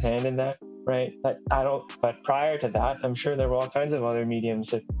has a hand in that, right? But prior to that, I'm sure there were all kinds of other mediums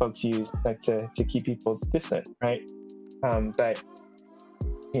that folks used like to keep people distant, right? But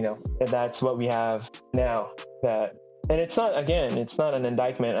you know, that's what we have now. And it's not an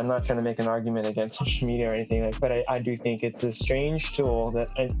indictment. I'm not trying to make an argument against social media or anything like, but I do think it's a strange tool that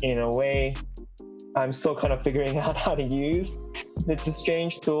in a way I'm still kind of figuring out how to use. It's a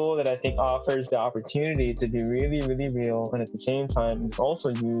strange tool that I think offers the opportunity to be really, really real, and at the same time is also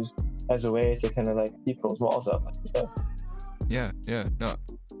used as a way to kind of like keep those walls up. So. Yeah, no.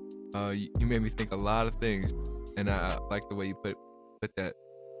 You made me think a lot of things, and I like the way you put that.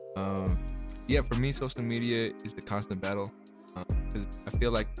 Yeah, for me, social media is a constant battle, because I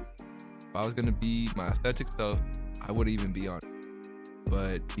feel like if I was gonna be my authentic self, I wouldn't even be on it.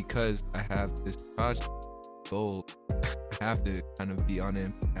 But because I have this project goal, I have to kind of be on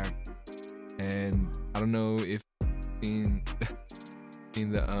it. And I don't know if seen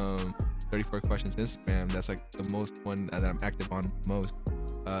the 34 questions Instagram, that's like the most one that I'm active on most.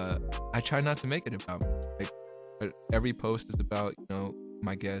 I try not to make it about me. Like, every post is about, you know,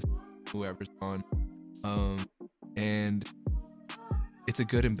 my guest, whoever's on, and it's a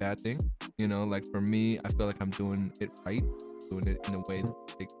good and bad thing, you know. Like for me, I feel like I'm doing it right, doing it in a way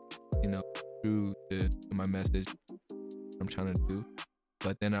that, like, you know, true to my message, what I'm trying to do.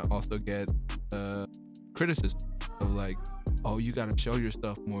 But then I also get criticism of like, oh, you gotta show your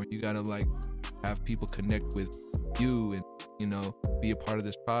stuff more, you gotta like have people connect with you and, you know, be a part of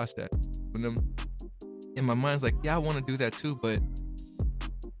this process. And then in my mind's like, yeah, I want to do that too, but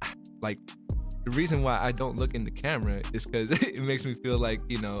like the reason why I don't look in the camera is because it makes me feel like,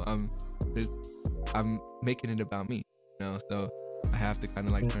 you know, I'm making it about me, you know. So I have to kind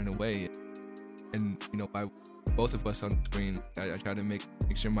of like turn away, and you know, by both of us on the screen, I try to make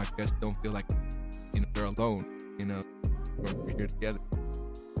sure my guests don't feel like, you know, they're alone, you know, we're here together.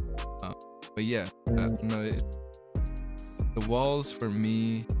 But yeah, you know, the walls for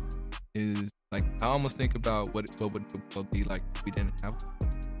me is like I almost think about what would the world be like if we didn't have one.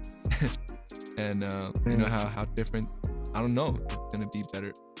 And you know how different, I don't know if it's gonna be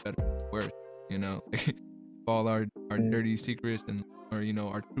better, worse, you know. All our dirty secrets and, or you know,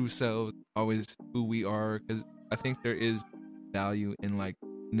 our true selves, always who we are, because I think there is value in like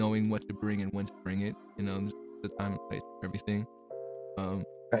knowing what to bring and when to bring it, you know. There's the time and place for everything.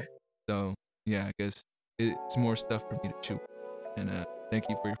 Right. So yeah, I guess it's more stuff for me to chew, and thank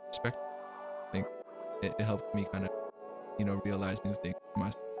you for your perspective. I think it helped me kind of, you know, realize new things for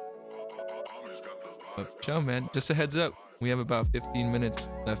myself. But show, man, just a heads up, we have about 15 minutes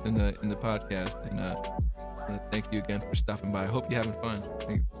left in the podcast, and I want to thank you again for stopping by. I hope you're having fun. I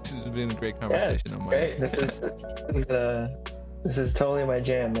think this has been a great conversation. Yeah, on my great. end. This is totally my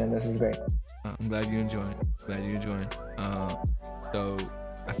jam, man. This is great. I'm glad you enjoyed. So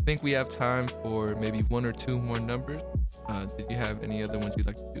I think we have time for maybe one or two more numbers. Did you have any other ones you'd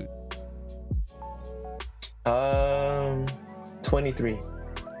like to do? 23.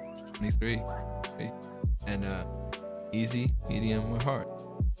 23. Okay. And easy, medium, or hard?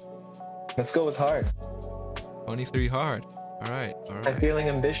 Let's go with hard. 23 hard. All right. I'm feeling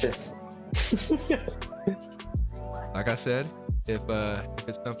ambitious. Like I said, if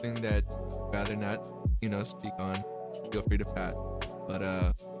it's something that you'd rather not, you know, speak on, feel free to pass.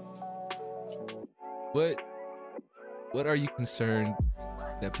 But what are you concerned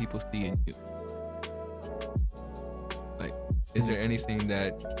that people see in you? Like, is there anything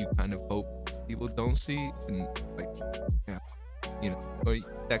that you kind of hope people don't see, and like, yeah, you know, or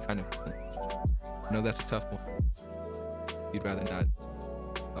that kind of thing? I know that's a tough one. You'd rather not.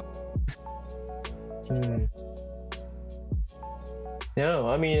 No,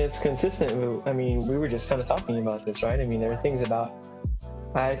 I mean, it's consistent. I mean, we were just kind of talking about this, right? I mean, there are things about,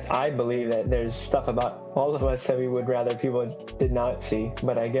 I believe that there's stuff about all of us that we would rather people did not see.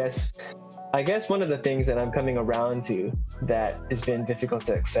 But I guess one of the things that I'm coming around to that has been difficult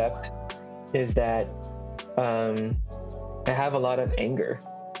to accept is that I have a lot of anger,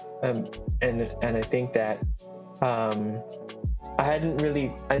 and I think that I didn't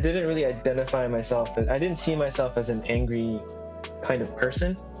really identify myself I didn't see myself as an angry kind of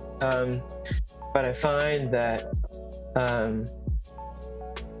person, but I find that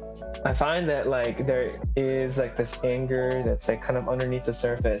like there is like this anger that's like kind of underneath the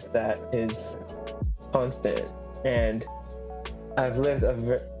surface that is constant, and I've lived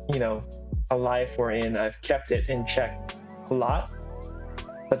a life wherein I've kept it in check a lot,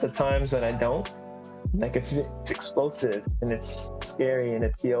 but the times when I don't, like it's explosive and it's scary and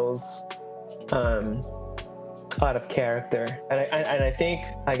it feels out of character. And I think,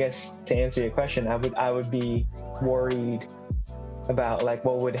 I guess, to answer your question, I would be worried about like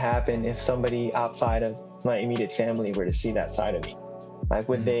what would happen if somebody outside of my immediate family were to see that side of me. Like,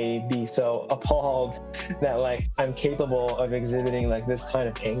 would they be so appalled that like I'm capable of exhibiting like this kind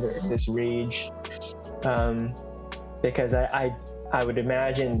of anger, this rage? Because I would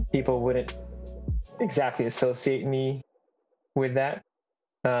imagine people wouldn't exactly associate me with that.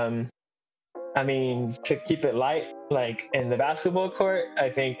 I mean, to keep it light, like in the basketball court, I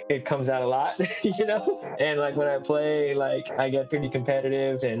think it comes out a lot, you know? And like when I play, like I get pretty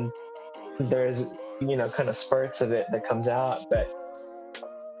competitive and there's, you know, kind of spurts of it that comes out. But,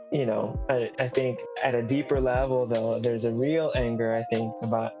 you know, I think at a deeper level though, there's a real anger, I think,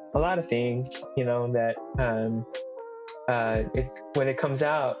 about a lot of things, you know, that when it comes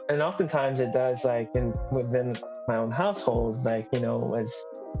out, and oftentimes it does, like within my own household, like, you know, as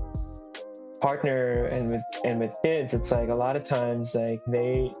partner and with kids, it's like a lot of times like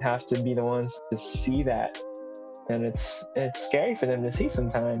they have to be the ones to see that, and it's scary for them to see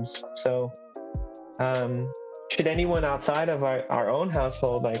sometimes. So should anyone outside of our own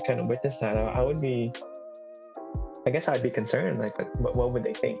household like kind of witness that, I'd be concerned, like what would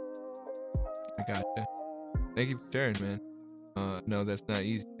they think? I gotcha. Thank you for sharing, man. No, that's not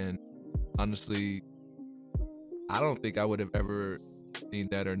easy, and honestly, I don't think I would have ever seen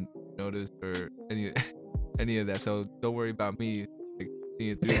that or noticed or any of that. So don't worry about me like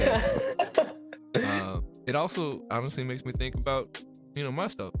seeing through that. It also honestly makes me think about, you know,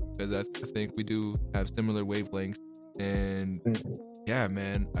 myself, because I think we do have similar wavelengths, and yeah,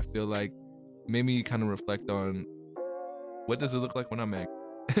 man, I feel like it made me kind of reflect on what does it look like when I'm angry.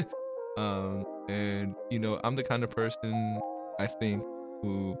 And you know, I'm the kind of person, I think,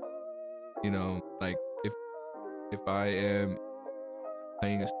 who, you know, like if I am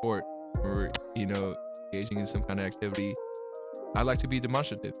playing a sport or, you know, engaging in some kind of activity, I like to be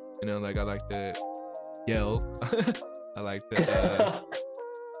demonstrative, you know, like I like to yell. I like to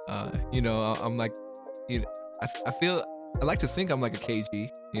you know, I'm like, you know, I feel I like to think I'm like a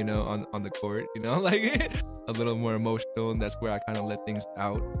KG, you know, on the court, you know, like a little more emotional, and that's where I kind of let things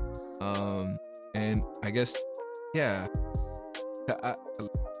out. And I guess, yeah,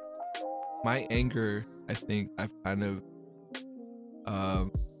 my anger, I think I've kind of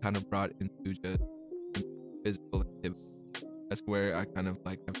brought into just physical activity. That's where I kind of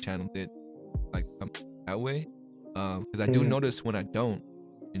like have channeled it like that way. Because I do notice when I don't,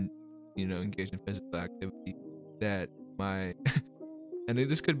 engage in physical activity, that my and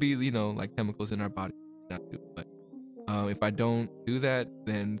this could be, you know, like chemicals in our body, not do, but if I don't do that,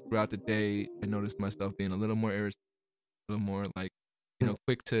 then throughout the day I notice myself being a little more irritable, a little more like, you know,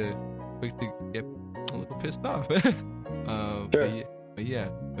 quick to get a little pissed off. Sure. but yeah,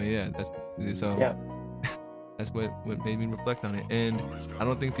 that's that's what made me reflect on it. And I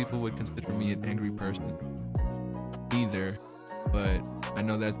don't think people would consider me an angry person either, but I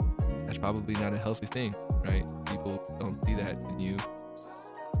know that's probably not a healthy thing, right? People don't see that in you.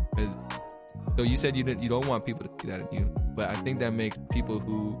 So you said you don't want people to see that in you, but I think that makes people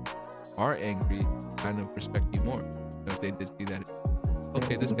who are angry kind of respect you more. If they did see that,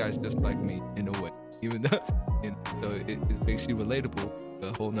 okay, this guy's just like me in a way, even though, you know, so it makes you relatable to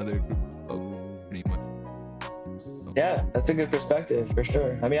a whole nother group of folks, pretty much. So. Yeah, that's a good perspective for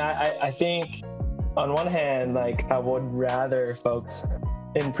sure. I mean, I think on one hand, like, I would rather folks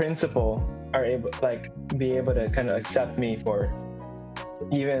in principle are be able to kind of accept me for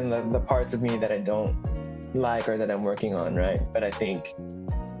even the parts of me that I don't like or that I'm working on, right? But I think,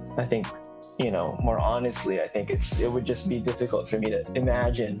 you know, more honestly, I think it would just be difficult for me to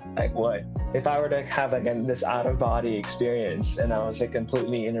imagine, like, what if I were to have like this out of body experience and I was like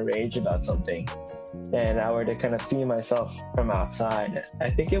completely in a rage about something, and I were to kind of see myself from outside. I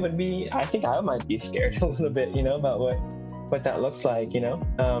think I might be scared a little bit, you know, about what that looks like, you know.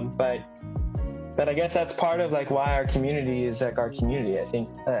 But I guess that's part of like why our community is like our community. I think,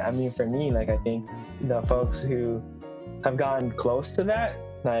 I mean, for me, like, I think the folks who have gotten close to that,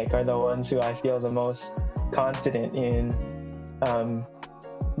 like, are the ones who I feel the most confident in,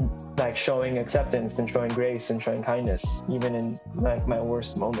 like, showing acceptance and showing grace and showing kindness, even in like my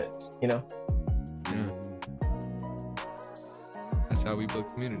worst moments, you know? Yeah. That's how we build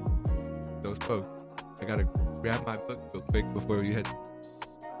community. Those folks. I gotta grab my book real quick before we head.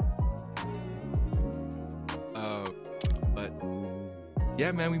 But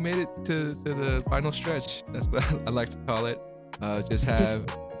yeah, man, we made it to the final stretch. That's what I like to call it. Just have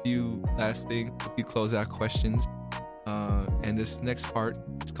a few last things, a few closeout questions. And this next part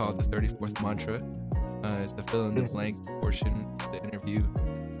is called the 34th mantra. It's the fill in the blank portion of the interview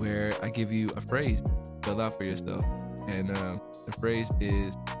where I give you a phrase to fill out for yourself. And the phrase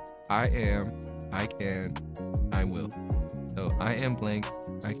is, I am, I can, I will. So I am blank,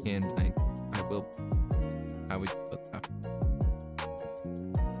 I can blank, I will. How would you put that?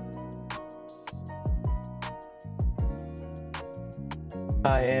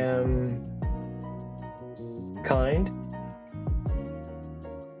 I am kind.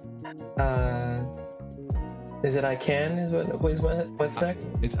 Is it I can? What's next?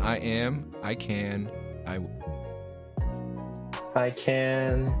 It's I am, I can, I will. I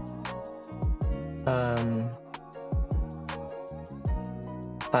can.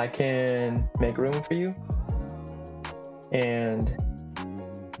 I can make room for you, and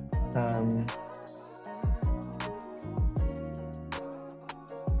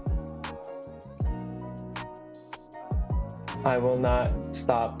I will not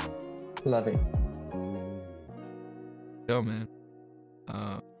stop loving. Yo, man.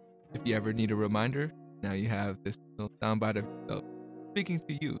 If you ever need a reminder, now you have this little soundbite of yourself speaking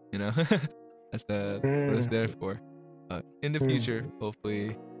to you, you know? That's what it's there for. In the future,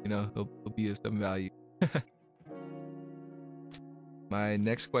 hopefully, you know, it'll be of some value. My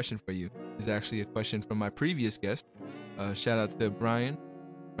next question for you is actually a question from my previous guest. Shout out to Brian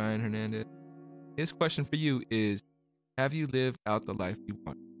Hernandez. His question for you is, have you lived out the life you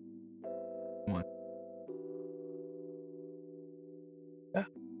want? Come on.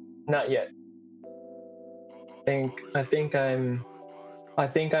 Not yet. I think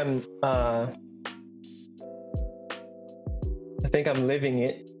I'm living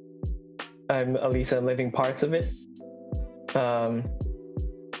it. I'm living parts of it.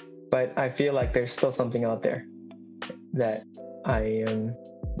 But I feel like there's still something out there that I am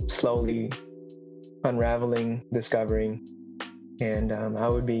slowly unraveling, discovering, and I'm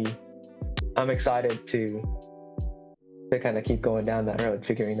excited to kind of keep going down that road,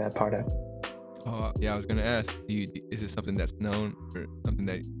 figuring that part out. Oh yeah, I was gonna ask, is it something that's known or something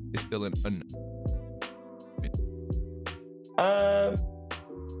that is still an unknown?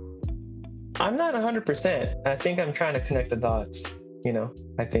 I'm not 100%. I think I'm trying to connect the dots.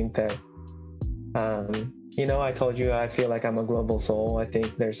 I think that, I told you I feel like I'm a global soul. I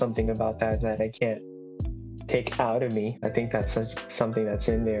think there's something about that I can't take out of me. I think that's something that's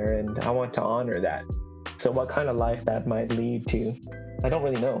in there, and I want to honor that. So what kind of life that might lead to, I don't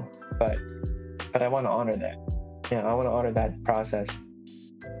really know, but I want to honor that. Yeah, I want to honor that process.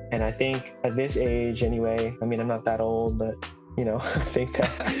 And I think at this age anyway, I mean, I'm not that old, but I think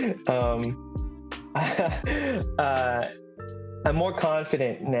that I'm more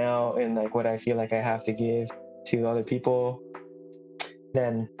confident now in like what I feel like I have to give to other people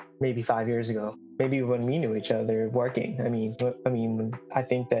than maybe 5 years ago. Maybe when we knew each other working. I mean, I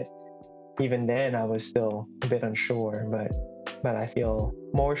think that even then I was still a bit unsure, but I feel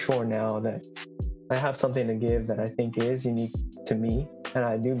more sure now that I have something to give that I think is unique to me. And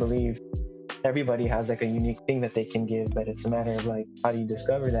I do believe everybody has like a unique thing that they can give, but it's a matter of like, how do you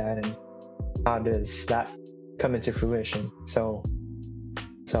discover that and how does that come into fruition? So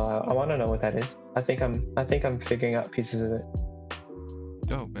I want to know what that is. I think I'm figuring out pieces of it.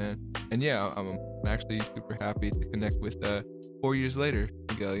 Oh man. And yeah, I'm actually super happy to connect with 4 years later,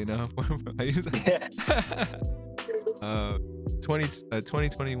 Miguel,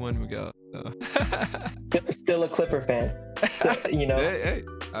 2021 Miguel. So. Still a Clipper fan. Hey,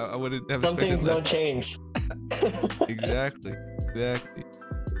 I wouldn't have some things that. don't change. Exactly.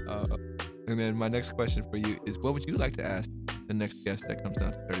 And then my next question for you is, what would you like to ask the next guest that comes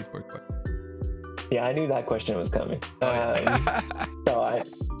down to 34 questions? Yeah, I knew that question was coming. So I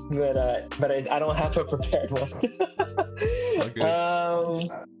don't have a prepared one. Okay.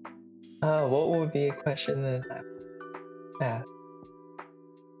 What would be a question that I ask?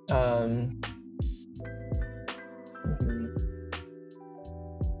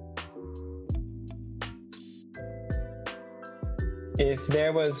 If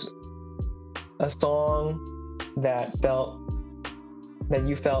there was a song that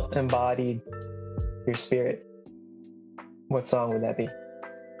you felt embodied your spirit, what song would that be?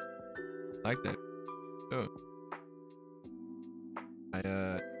 Like that. Oh.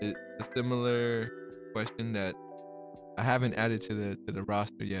 It's a similar question that I haven't added to the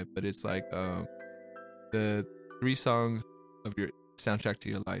roster yet, but it's like the 3 songs of your soundtrack to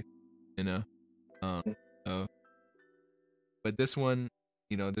your life, but this one,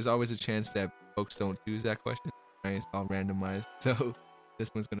 there's always a chance that folks don't choose that question, right? It's all randomized, so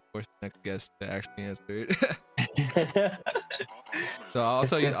this one's gonna force the next guest to actually answer it. So I'll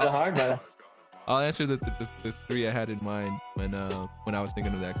tell you, it's a hard one. I'll answer the 3 I had in mind when I was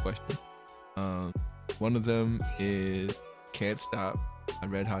thinking of that question. One of them is "Can't Stop" by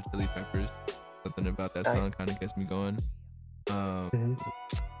Red Hot Chili Peppers. Something about that song kind of gets me going.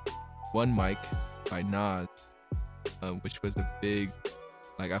 One Mic by Nas, which was a big,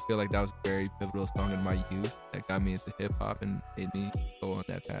 I feel like that was a very pivotal song in my youth that got me into hip hop and made me go on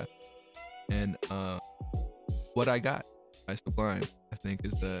that path. And What I Got by Sublime, I think,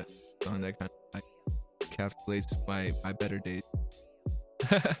 is the song that kind of encapsulates my better days.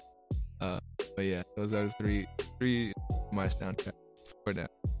 But yeah, those are the three my soundtrack for now.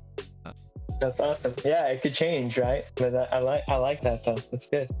 That's awesome. Yeah, it could change, right? But I like that though. That's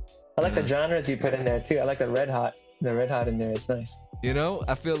good. I like the genres you put in there too. I like the red hot in there. It's nice.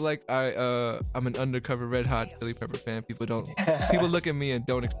 I feel like I'm an undercover Red Hot Chili Pepper fan. People look at me and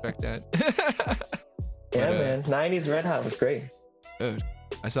don't expect that. Yeah, man. 90s Red Hot was great. Dude,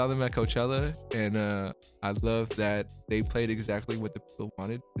 I saw them at Coachella, and I love that they played exactly what the people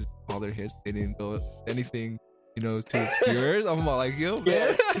wanted. Because all their hits, they didn't go anything, too obscure. I'm all like, yo,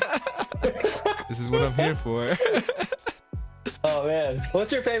 man, this is what I'm here for. Oh man,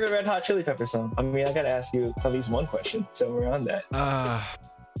 what's your favorite Red Hot Chili Pepper song? I mean, I gotta ask you at least one question, so we're on that.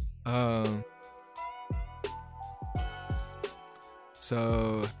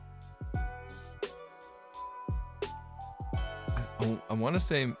 So I want to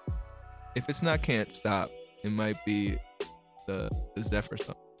say, if it's not "Can't Stop," it might be the Zephyr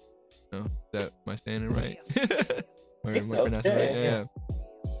song. Am I saying it right? Or am I pronouncing it right?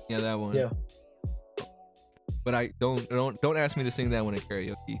 Yeah, that one. Yeah. But I don't ask me to sing that one at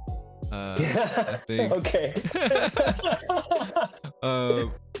karaoke. I think. Okay.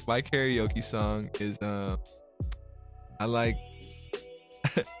 My karaoke song is I like.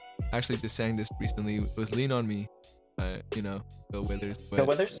 I actually just sang this recently. It was "Lean on Me." Bill Withers. Bill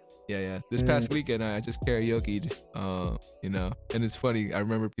Withers? Yeah. This past weekend, I just karaoke'd, and it's funny. I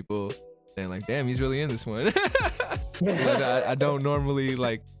remember people saying like, "Damn, he's really in this one." But I don't normally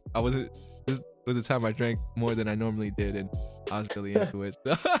This was a time I drank more than I normally did, and I was really into it.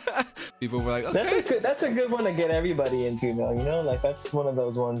 So People were like, okay. That's a good one to get everybody into, though. You know, like that's one of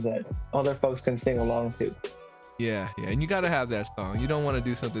those ones that other folks can sing along to. Yeah, and you gotta have that song. You don't want to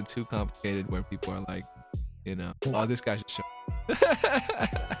do something too complicated where people are like, you know, oh, this guy should show.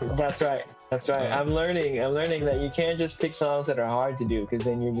 That's right. I'm learning that you can't just pick songs that are hard to do, because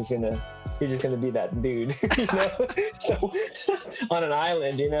then you're just gonna be that dude, you know, on an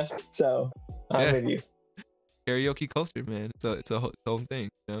island, you know. So I'm with you. Karaoke culture, man. It's its own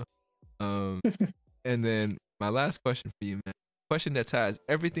thing, you know. And then my last question for you, man. Question that ties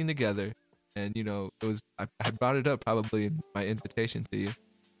everything together, and you know, I brought it up probably in my invitation to you,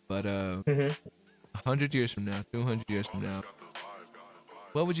 but 100 years from now, 200 years from now,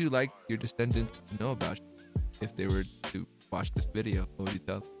 what would you like your descendants to know about you if they were to watch this video? What would you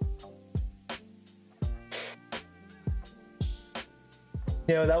tell them?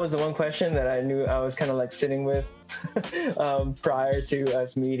 You know, that was the one question that I knew I was kind of like sitting with prior to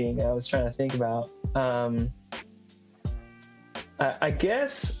us meeting. I was trying to think about. I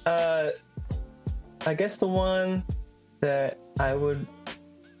guess the one that I would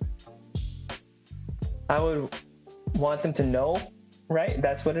want them to know, right?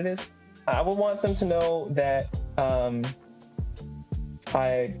 That's what it is. I would want them to know that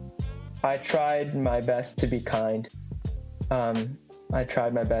I tried my best to be kind. I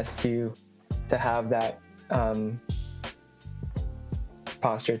tried my best to have that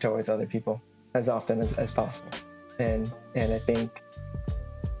posture towards other people as often as possible, and I think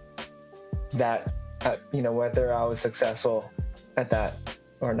that you know, whether I was successful at that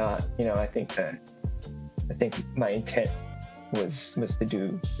or not, you know, I think my intent was to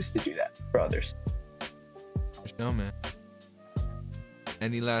do that for others. For sure, man.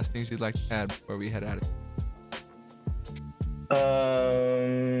 Any last things you'd like to add before we head out of here?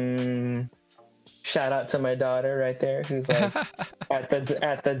 Shout out to my daughter right there, who's like at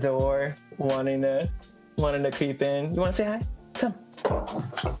the door wanting to creep in. You want to say hi? Come.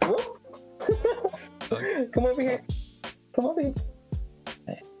 Come over here. Come over here.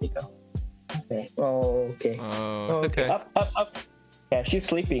 There you go. Okay. Oh, okay. Oh, okay. Up. Yeah, she's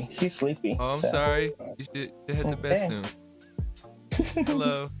sleepy. Oh, I'm sorry. You should hit the bed soon.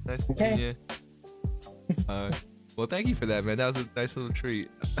 Hello. Nice to meet you. Well, thank you for that, man. That was a nice little treat.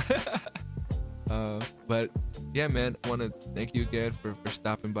 But yeah, man, I want to thank you again for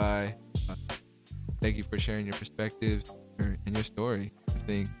stopping by. Thank you for sharing your perspectives and your story.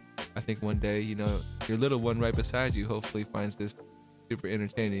 I think one day, you know, your little one right beside you hopefully finds this super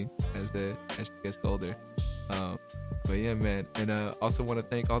entertaining as she gets older. But yeah, man, and also want to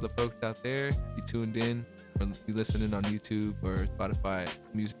thank all the folks out there. You tuned in or you listening on YouTube or Spotify,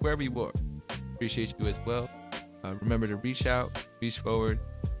 music, wherever you are. Appreciate you as well. Remember to reach out, reach forward.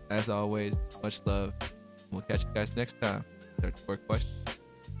 As always, much love. We'll catch you guys next time. 34 questions.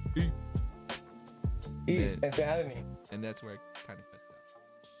 Peace. Thanks for having me. And that's where it kind of